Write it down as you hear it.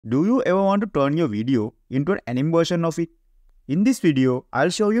Do you ever want to turn your video into an anime version of it? In this video,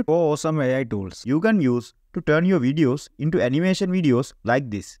 I'll show you 4 awesome AI tools you can use to turn your videos into animation videos like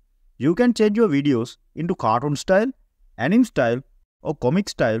this. You can change your videos into cartoon style, anime style, or comic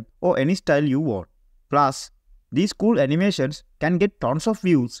style, or any style you want. Plus, these cool animations can get tons of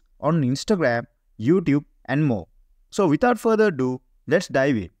views on Instagram, YouTube, and more. So without further ado, let's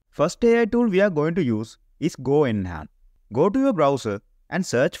dive in. First AI tool we are going to use is GoEnhance. Go to your browser and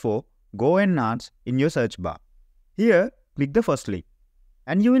search for GoEnhance in your search bar. Here, click the first link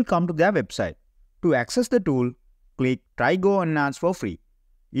and you will come to their website. To access the tool, click Try GoEnhance for free.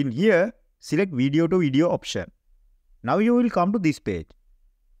 In here, select Video to Video option. Now you will come to this page.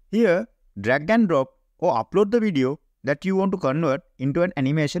 Here, drag and drop or upload the video that you want to convert into an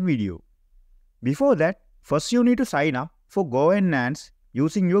animation video. Before that, first you need to sign up for GoEnhance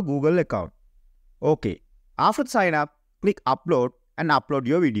using your Google account. Okay, after sign up, click Upload and upload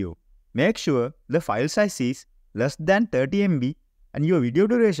your video. Make sure the file size is less than 30 MB and your video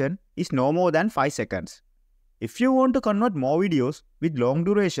duration is no more than 5 seconds. If you want to convert more videos with long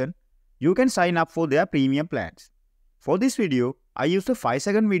duration, you can sign up for their premium plans. For this video, I used a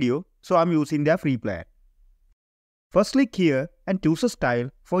 5-second video, so I'm using their free plan. First click here and choose a style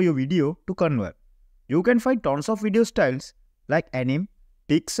for your video to convert. You can find tons of video styles like anime,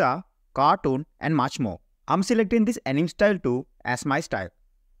 Pixar, cartoon and much more. I'm selecting this anime style too as my style.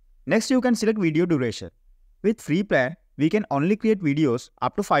 Next you can select video duration. With free plan, we can only create videos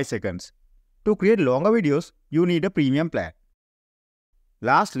up to 5 seconds. To create longer videos, you need a premium plan.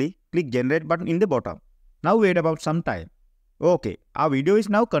 Lastly, click generate button in the bottom. Now wait about some time. Okay, our video is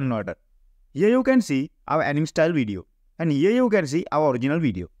now converted. Here you can see our anime style video and here you can see our original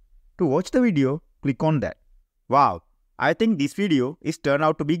video. To watch the video, click on that. Wow, I think this video is turned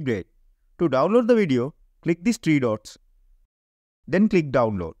out to be great. To download the video, click these 3 dots. Then click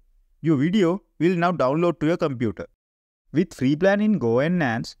download. Your video will now download to your computer. With free plan in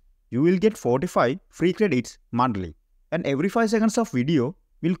GoEnhance, you will get 45 free credits monthly. And every 5 seconds of video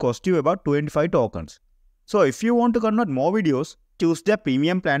will cost you about 25 tokens. So if you want to convert more videos, choose the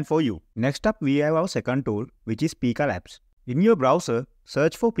premium plan for you. Next up, we have our second tool, which is Pika Labs. In your browser,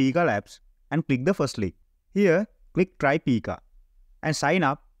 search for Pika Labs and click the first link. Here, click Try Pika and sign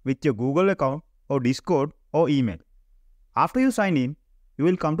up with your Google account or Discord or email. After you sign in, you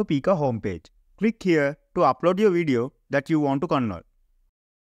will come to Pika homepage. Click here to upload your video that you want to convert.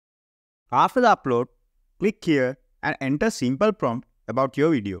 After the upload, click here and enter simple prompt about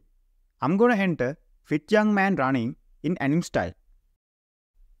your video. I'm gonna enter fit young man running in anime style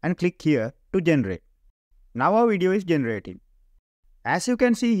and click here to generate. Now our video is generating. As you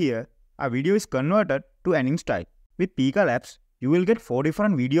can see here, our video is converted to anime style. With Pika Labs, you will get 4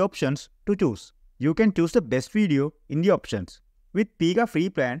 different video options to choose. You can choose the best video in the options. With Pika free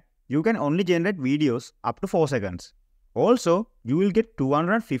plan, you can only generate videos up to 4 seconds. Also, you will get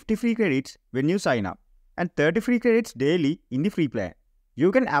 250 free credits when you sign up and 30 free credits daily in the free plan.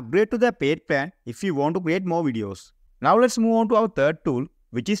 You can upgrade to the paid plan if you want to create more videos. Now let's move on to our third tool,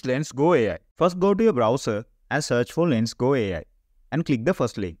 which is Lensgo AI. First go to your browser and search for Lensgo AI and click the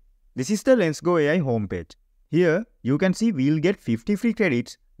first link. This is the Lensgo AI homepage. Here, you can see we'll get 50 free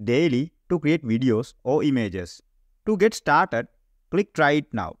credits daily to create videos or images. To get started, click Try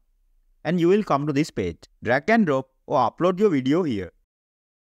It Now and you will come to this page. Drag and drop or upload your video here.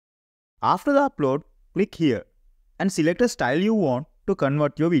 After the upload, click here and select a style you want to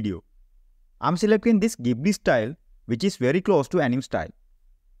convert your video. I'm selecting this Ghibli style, which is very close to anime style.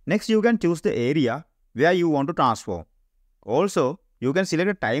 Next, you can choose the area where you want to transform. Also, you can select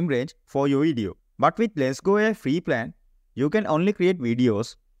a time range for your video. But with Lensgo AI free plan, you can only create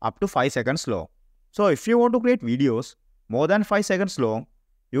videos up to 5 seconds long. So if you want to create videos more than 5 seconds long,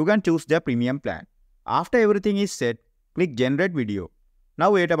 you can choose their premium plan. After everything is set, click generate video.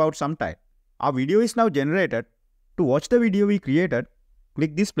 Now wait about some time. Our video is now generated. To watch the video we created,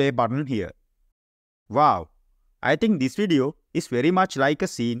 click this play button here. Wow, I think this video is very much like a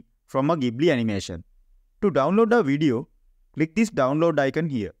scene from a Ghibli animation. To download the video, click this download icon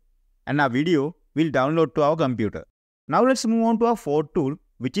here and our video will download to our computer. Now let's move on to our fourth tool,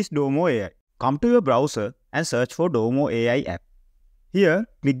 which is Domo AI. Come to your browser and search for Domo AI app. Here,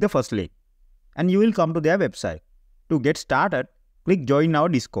 click the first link and you will come to their website. To get started, click join our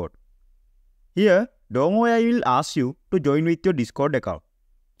Discord. Here, Domo AI will ask you to join with your Discord account.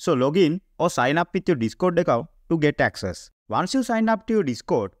 So log in or sign up with your Discord account to get access. Once you sign up to your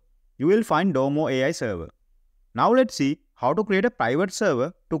Discord, you will find Domo AI server. Now let's see how to create a private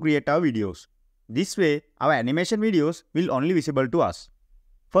server to create our videos. This way, our animation videos will only visible to us.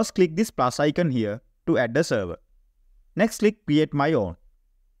 First click this plus icon here to add the server. Next click create my own.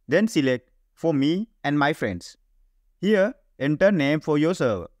 Then select for me and my friends. Here, enter name for your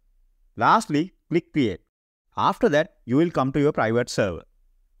server. Lastly, click create. After that, you will come to your private server.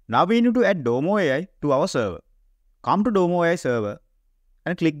 Now we need to add Domo AI to our server. Come to Domo AI server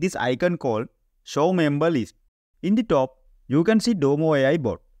and click this icon called Show Member List. In the top, you can see Domo AI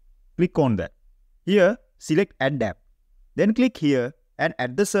bot. Click on that. Here, select Add App. Then click here and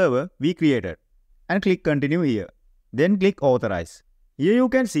add the server we created. And click Continue here. Then click Authorize. Here you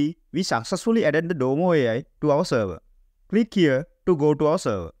can see we successfully added the Domo AI to our server. Click here to go to our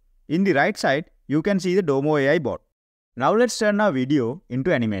server. In the right side, you can see the Domo AI bot. Now let's turn our video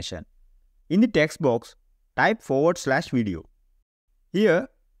into animation. In the text box, type /video. Here,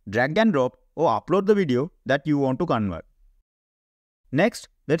 drag and drop or upload the video that you want to convert. Next,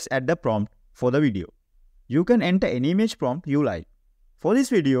 let's add the prompt for the video. You can enter any image prompt you like. For this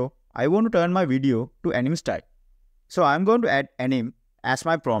video, I want to turn my video to anime style. So I'm going to add anime as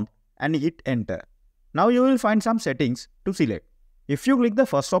my prompt and hit enter. Now you will find some settings to select. If you click the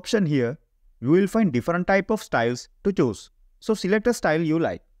first option here, you will find different type of styles to choose. So select a style you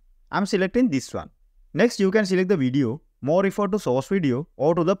like. I'm selecting this one. Next you can select the video, more refer to source video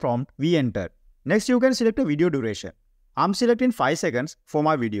or to the prompt we entered. Next you can select a video duration. I'm selecting 5 seconds for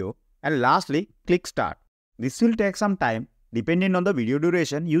my video and lastly click start. This will take some time depending on the video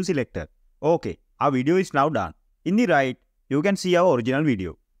duration you selected. Okay, our video is now done. In the right, you can see our original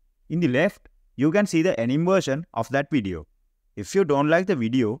video. In the left, you can see the anime version of that video. If you don't like the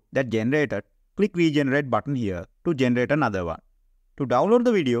video that generated, click regenerate button here to generate another one. To download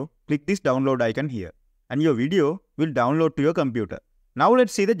the video, click this download icon here and your video will download to your computer. Now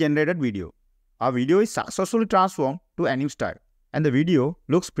let's see the generated video. Our video is successfully transformed to anime style and the video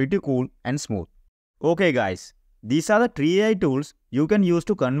looks pretty cool and smooth. Okay guys, these are the 3 AI tools you can use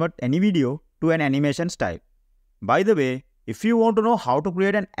to convert any video to an animation style. By the way, if you want to know how to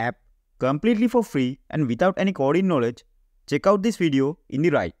create an app completely for free and without any coding knowledge, check out this video in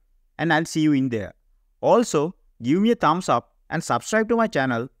the right and I'll see you in there. Also, give me a thumbs up and subscribe to my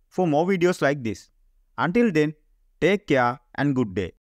channel for more videos like this. Until then, take care and good day.